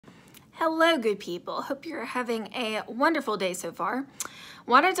Hello, good people. Hope you're having a wonderful day so far.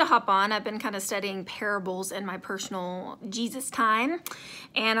 Wanted to hop on. I've been kind of studying parables in my personal Jesus time,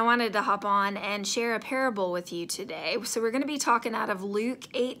 and I wanted to hop on and share a parable with you today. So we're going to be talking out of Luke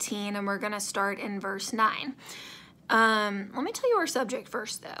 18, and we're going to start in verse 9. Let me tell you our subject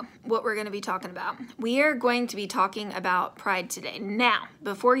first, though, what we're going to be talking about. We are going to be talking about pride today. Now,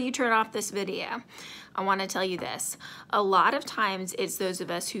 before you turn off this video, I want to tell you this. A lot of times, it's those of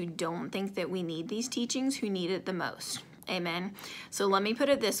us who don't think that we need these teachings who need it the most. Amen. So let me put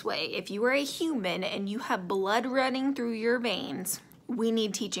it this way. If you are a human and you have blood running through your veins, we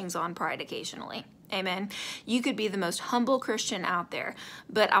need teachings on pride occasionally. Amen. You could be the most humble Christian out there,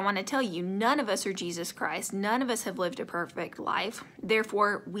 but I want to tell you, none of us are Jesus Christ. None of us have lived a perfect life.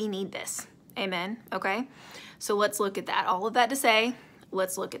 Therefore, we need this. Amen. Okay. So let's look at that. All of that to say,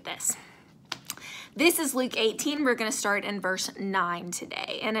 let's look at this. This is Luke 18. We're going to start in verse 9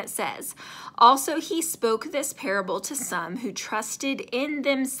 today. And it says, "Also he spoke this parable to some who trusted in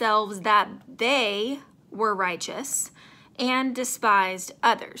themselves that they were righteous and despised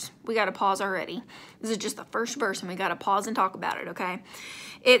others." We got to pause already. This is just the first verse and we got to pause and talk about it, okay?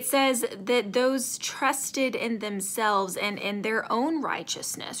 It says that those trusted in themselves and in their own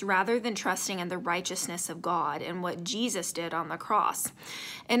righteousness rather than trusting in the righteousness of God and what Jesus did on the cross.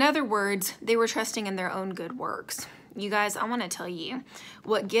 In other words, they were trusting in their own good works. You guys, I want to tell you,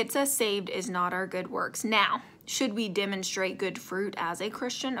 what gets us saved is not our good works. Now, should we demonstrate good fruit as a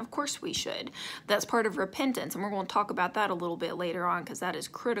Christian? Of course we should. That's part of repentance, and we're going to talk about that a little bit later on because that is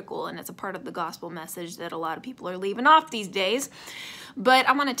critical, and it's a part of the gospel message that a lot of people are leaving off these days. But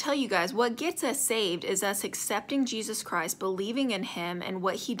I want to tell you guys, what gets us saved is us accepting Jesus Christ, believing in Him and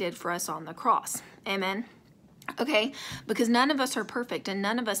what He did for us on the cross. Amen. Okay, because none of us are perfect and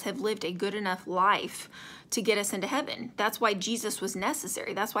none of us have lived a good enough life to get us into heaven. That's why Jesus was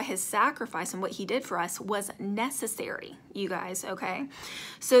necessary. That's why His sacrifice and what He did for us was necessary, you guys, okay?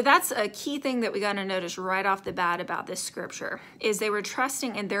 So that's a key thing that we got to notice right off the bat about this scripture, is they were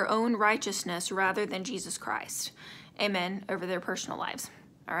trusting in their own righteousness rather than Jesus Christ, amen, over their personal lives.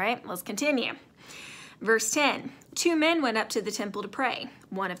 All right, let's continue. Verse 10, "Two men went up to the temple to pray,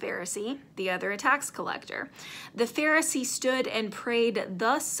 one a Pharisee, the other a tax collector. The Pharisee stood and prayed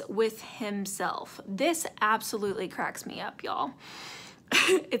thus with himself." This absolutely cracks me up, y'all.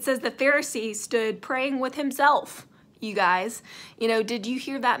 It says the Pharisee stood praying with himself. You guys, you know, did you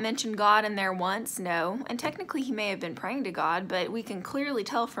hear that mention God in there once? No. And technically he may have been praying to God, but we can clearly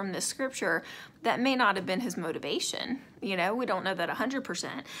tell from this scripture that may not have been his motivation. You know, we don't know that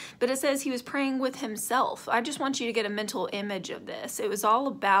 100%, but it says he was praying with himself. I just want you to get a mental image of this. It was all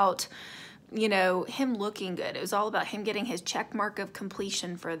about, you know, him looking good. It was all about him getting his check mark of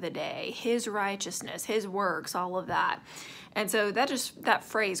completion for the day, his righteousness, his works, all of that. And so that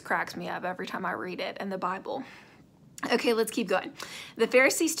phrase cracks me up every time I read it in the Bible. Okay, let's keep going. "The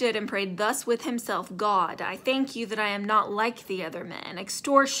Pharisee stood and prayed thus with himself, God, I thank you that I am not like the other men,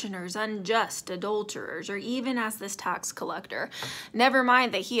 extortioners, unjust, adulterers, or even as this tax collector." Never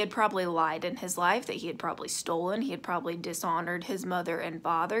mind that he had probably lied in his life, that he had probably stolen, he had probably dishonored his mother and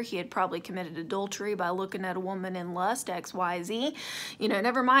father, he had probably committed adultery by looking at a woman in lust, XYZ. You know,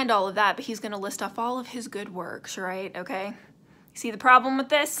 never mind all of that, but he's going to list off all of his good works, right? Okay? See the problem with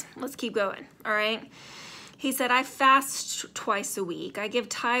this? Let's keep going, all right? He said, "I fast twice a week. I give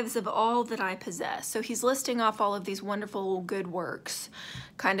tithes of all that I possess." So he's listing off all of these wonderful good works,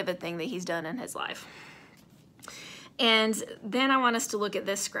 kind of a thing that he's done in his life. And then I want us to look at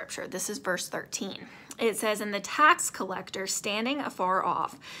this scripture. This is verse 13. It says, "And the tax collector, standing afar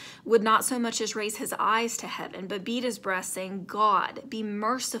off, would not so much as raise his eyes to heaven, but beat his breast, saying, God, be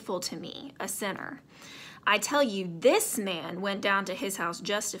merciful to me, a sinner. I tell you, this man went down to his house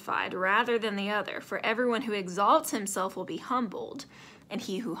justified rather than the other. For everyone who exalts himself will be humbled, and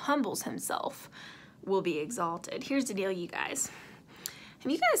he who humbles himself will be exalted." Here's the deal, you guys.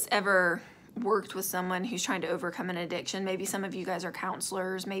 Have you guys ever worked with someone who's trying to overcome an addiction? Maybe some of you guys are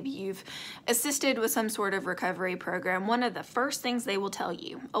counselors. Maybe you've assisted with some sort of recovery program. One of the first things they will tell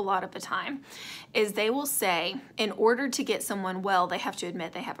you a lot of the time is they will say, in order to get someone well, they have to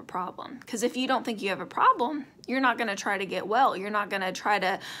admit they have a problem. Because if you don't think you have a problem, you're not going to try to get well. You're not going to try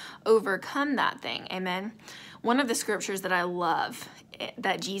to overcome that thing. Amen. One of the scriptures that I love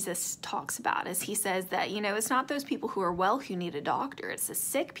that Jesus talks about is he says that, it's not those people who are well who need a doctor, it's the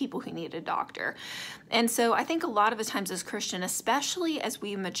sick people who need a doctor. And so I think a lot of the times as Christians, especially as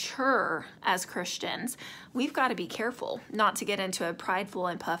we mature as Christians, we've got to be careful not to get into a prideful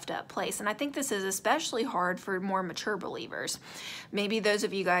and puffed up place. And I think this is especially hard for more mature believers. Maybe those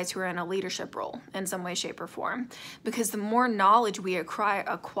of you guys who are in a leadership role in some way, shape, or form. Because the more knowledge we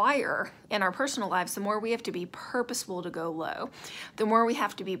acquire in our personal lives, the more we have to be purposeful to go low. The more we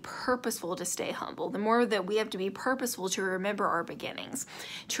have to be purposeful to stay humble. The more that we have to be purposeful to remember our beginnings.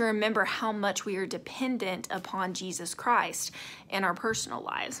 To remember how much we are dependent upon Jesus Christ in our personal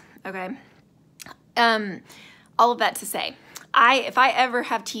lives. Okay? All of that to say, if I ever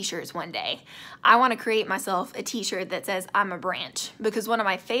have t-shirts one day, I want to create myself a t-shirt that says I'm a branch, because one of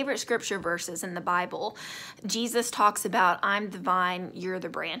my favorite scripture verses in the Bible, Jesus talks about I'm the vine, you're the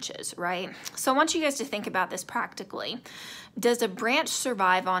branches, right? So I want you guys to think about this practically. Does a branch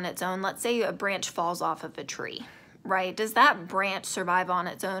survive on its own? Let's say a branch falls off of a tree. Right? Does that branch survive on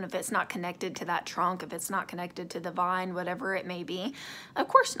its own if it's not connected to that trunk, if it's not connected to the vine, whatever it may be? Of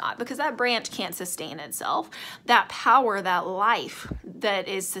course not, because that branch can't sustain itself. That power, that life that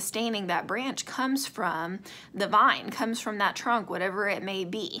is sustaining that branch comes from the vine, comes from that trunk, whatever it may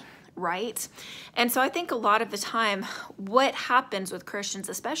be. Right? And so I think a lot of the time what happens with Christians,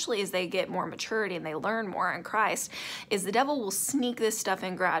 especially as they get more maturity and they learn more in Christ, is the devil will sneak this stuff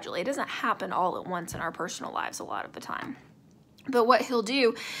in gradually. It doesn't happen all at once in our personal lives a lot of the time. But what he'll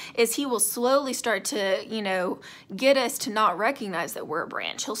do is he will slowly start to, get us to not recognize that we're a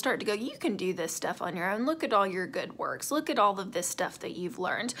branch. He'll start to go, you can do this stuff on your own. Look at all your good works. Look at all of this stuff that you've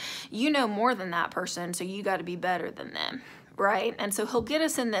learned. You know more than that person, so you got to be better than them. Right? And so he'll get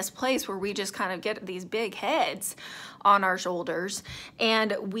us in this place where we just kind of get these big heads on our shoulders,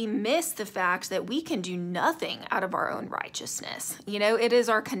 and we miss the fact that we can do nothing out of our own righteousness. It is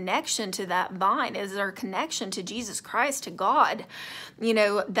our connection to that vine, it is our connection to Jesus Christ, to God,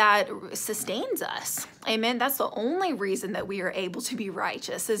 that sustains us. Amen. That's the only reason that we are able to be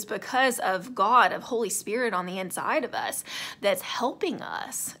righteous, is because of God, of Holy Spirit on the inside of us that's helping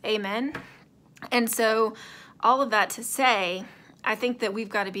us. Amen. And so all of that to say, I think that we've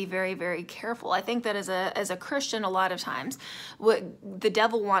got to be very, very careful. I think that as a Christian, a lot of times, what the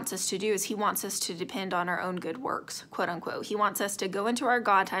devil wants us to do is he wants us to depend on our own good works, quote unquote. He wants us to go into our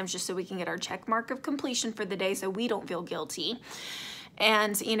God times just so we can get our check mark of completion for the day so we don't feel guilty.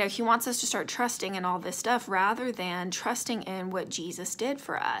 And, he wants us to start trusting in all this stuff rather than trusting in what Jesus did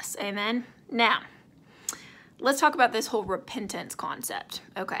for us. Amen? Now, let's talk about this whole repentance concept,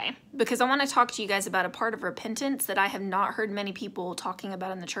 okay? Because I want to talk to you guys about a part of repentance that I have not heard many people talking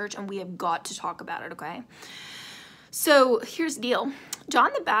about in the church, and we have got to talk about it, okay? So here's the deal.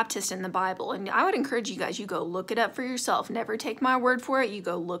 John the Baptist in the Bible, and I would encourage you guys, you go look it up for yourself. Never take my word for it. You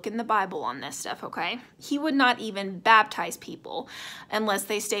go look in the Bible on this stuff, okay? He would not even baptize people unless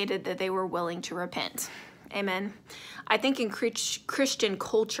they stated that they were willing to repent. Amen. I think in Christian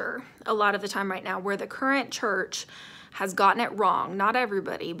culture, a lot of the time right now, where the current church has gotten it wrong, not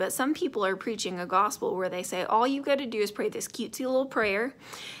everybody, but some people are preaching a gospel where they say, all you got to do is pray this cutesy little prayer,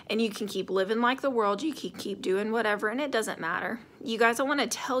 and you can keep living like the world, you can keep doing whatever, and it doesn't matter. You guys, I want to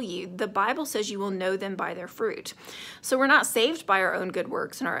tell you, the Bible says you will know them by their fruit. So we're not saved by our own good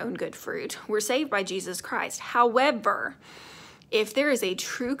works and our own good fruit. We're saved by Jesus Christ. However, if there is a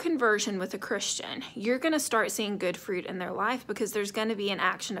true conversion with a Christian, you're going to start seeing good fruit in their life because there's going to be an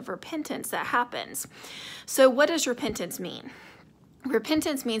action of repentance that happens. So what does repentance mean?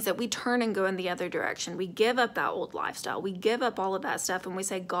 Repentance means that we turn and go in the other direction. We give up that old lifestyle. We give up all of that stuff and we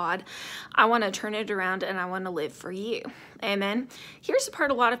say, God, I want to turn it around and I want to live for you. Amen. Here's the part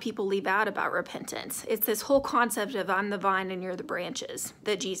a lot of people leave out about repentance. It's this whole concept of I'm the vine and you're the branches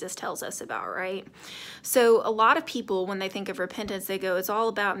that Jesus tells us about, right? So a lot of people, when they think of repentance, they go, it's all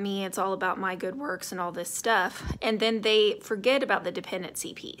about me. It's all about my good works and all this stuff. And then they forget about the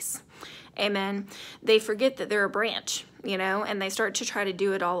dependency piece. Amen. They forget that they're a branch, and they start to try to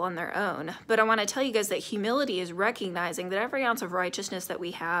do it all on their own. But I want to tell you guys that humility is recognizing that every ounce of righteousness that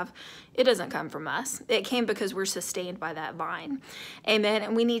we have, it doesn't come from us. It came because we're sustained by that vine. Amen.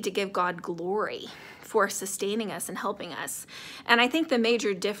 And we need to give God glory for sustaining us and helping us. And I think the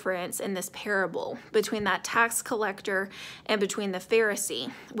major difference in this parable between that tax collector and between the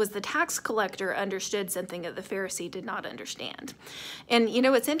Pharisee was the tax collector understood something that the Pharisee did not understand. And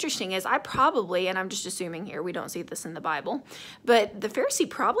what's interesting is and I'm just assuming here, we don't see this in the Bible, but the Pharisee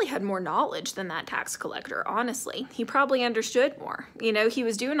probably had more knowledge than that tax collector, honestly. He probably understood more. He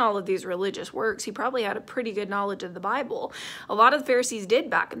was doing all of these religious works. He probably had a pretty good knowledge of the Bible. A lot of the Pharisees did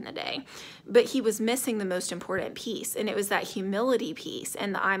back in the day, but he was missing missing the most important piece, and it was that humility piece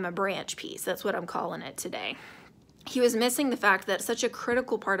and the I'm a branch piece. That's what I'm calling it today. He was missing the fact that such a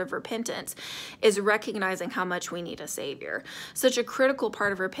critical part of repentance is recognizing how much we need a Savior. Such a critical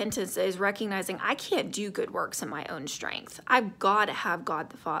part of repentance is recognizing I can't do good works in my own strength. I've got to have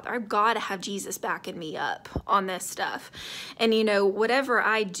God the Father. I've got to have Jesus backing me up on this stuff. And you know, whatever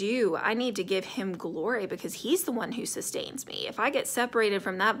I do, I need to give him glory because he's the one who sustains me. If I get separated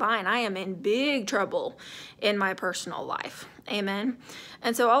from that vine, I am in big trouble in my personal life. Amen.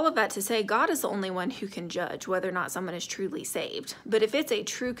 And so all of that to say, God is the only one who can judge whether or not someone is truly saved. But if it's a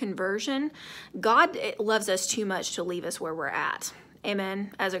true conversion, God loves us too much to leave us where we're at.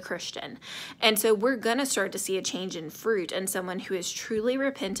 Amen, as a Christian. And so we're going to start to see a change in fruit in someone who is truly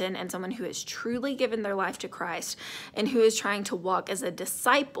repentant and someone who has truly given their life to Christ and who is trying to walk as a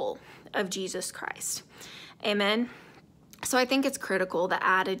disciple of Jesus Christ. Amen. So I think it's critical, the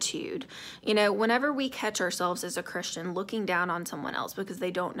attitude. You know, whenever we catch ourselves as a Christian looking down on someone else because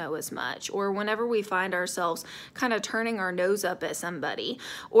they don't know as much, or whenever we find ourselves kind of turning our nose up at somebody,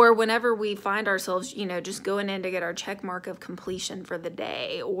 or whenever we find ourselves, you know, just going in to get our check mark of completion for the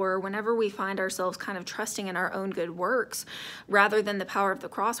day, or whenever we find ourselves kind of trusting in our own good works rather than the power of the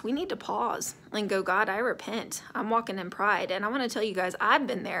cross, we need to pause and go, God, I repent. I'm walking in pride. And I want to tell you guys, I've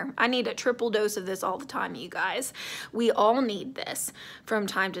been there. I need a triple dose of this all the time, you guys. We all need this from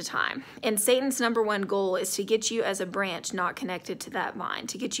time to time. And Satan's number one goal is to get you as a branch not connected to that vine,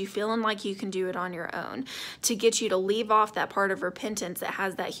 to get you feeling like you can do it on your own, to get you to leave off that part of repentance that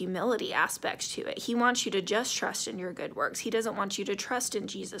has that humility aspect to it. He wants you to just trust in your good works. He doesn't want you to trust in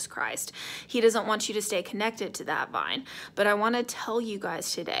Jesus Christ. He doesn't want you to stay connected to that vine. But I want to tell you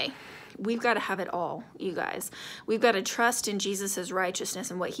guys today, we've got to have it all, you guys. We've got to trust in Jesus' righteousness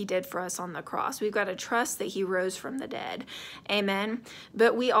and what he did for us on the cross. We've got to trust that he rose from the dead. Amen.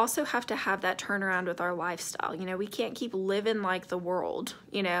 But we also have to have that turnaround with our lifestyle. You know, we can't keep living like the world.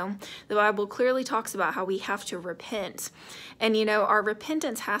 You know, the Bible clearly talks about how we have to repent. And, you know, our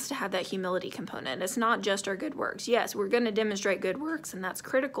repentance has to have that humility component. It's not just our good works. Yes, we're going to demonstrate good works, and that's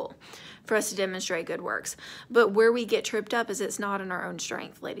critical for us to demonstrate good works. But where we get tripped up is it's not in our own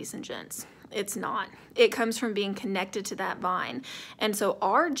strength, ladies and gents. It's not. It comes from being connected to that vine. And so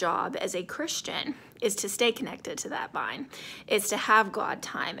our job as a Christian is to stay connected to that vine. It's to have God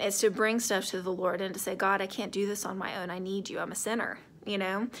time. It's to bring stuff to the Lord and to say, God, I can't do this on my own. I need you. I'm a sinner. You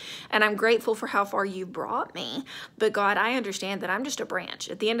know, and I'm grateful for how far you brought me. But God, I understand that I'm just a branch.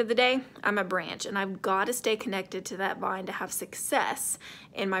 At the end of the day, I'm a branch, and I've got to stay connected to that vine to have success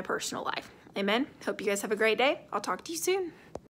in my personal life. Amen. Hope you guys have a great day. I'll talk to you soon.